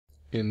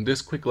In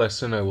this quick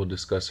lesson, I will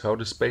discuss how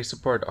to space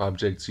apart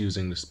objects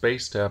using the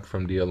Space tab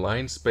from the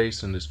Align,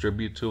 Space, and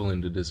Distribute tool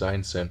in the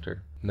Design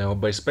Center. Now,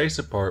 by space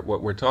apart,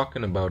 what we're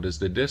talking about is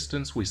the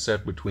distance we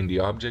set between the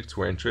objects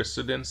we're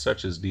interested in,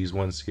 such as these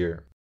ones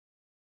here.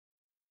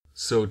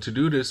 So to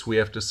do this, we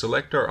have to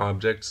select our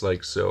objects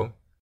like so.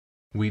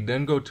 We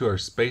then go to our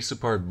Space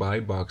Apart By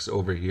box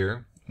over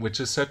here, which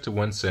is set to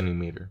 1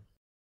 centimeter.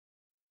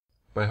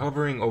 By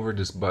hovering over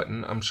this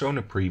button, I'm shown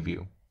a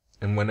preview.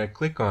 And when I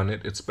click on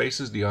it, it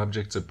spaces the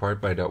objects apart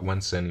by that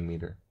 1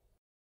 centimeter.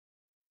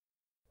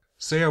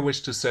 Say I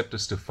wish to set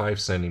this to 5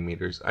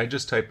 centimeters. I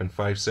just type in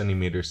 5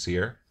 centimeters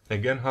here.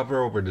 Again,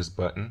 hover over this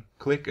button,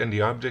 click, and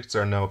the objects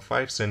are now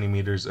 5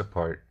 centimeters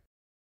apart.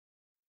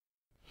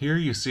 Here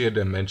you see a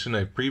dimension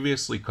I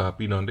previously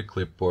copied on the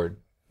clipboard.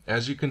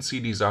 As you can see,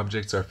 these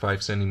objects are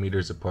 5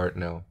 centimeters apart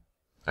now.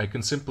 I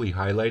can simply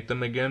highlight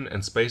them again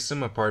and space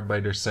them apart by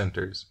their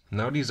centers.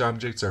 Now these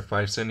objects are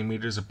 5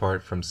 centimeters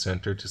apart from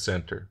center to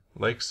center,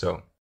 like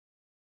so.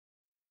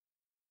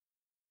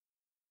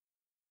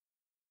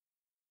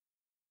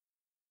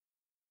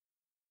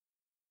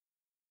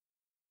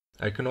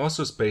 I can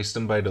also space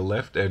them by the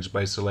left edge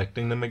by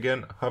selecting them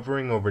again,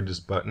 hovering over this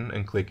button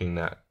and clicking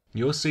that.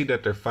 You'll see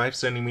that they're 5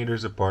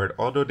 centimeters apart,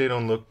 although they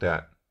don't look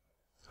that.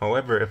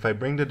 However, if I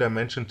bring the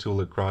dimension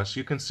tool across,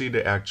 you can see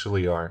they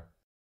actually are.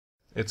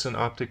 It's an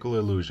optical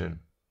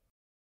illusion.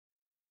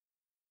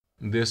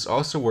 This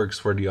also works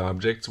for the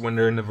objects when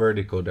they're in the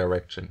vertical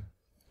direction.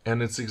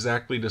 And it's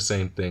exactly the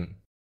same thing.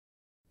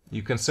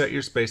 You can set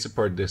your space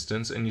apart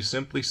distance and you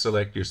simply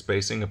select your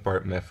spacing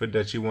apart method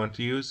that you want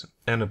to use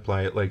and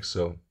apply it like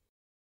so.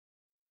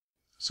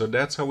 So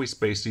that's how we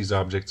space these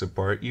objects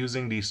apart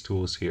using these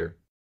tools here.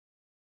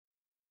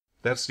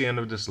 That's the end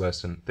of this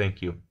lesson.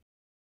 Thank you.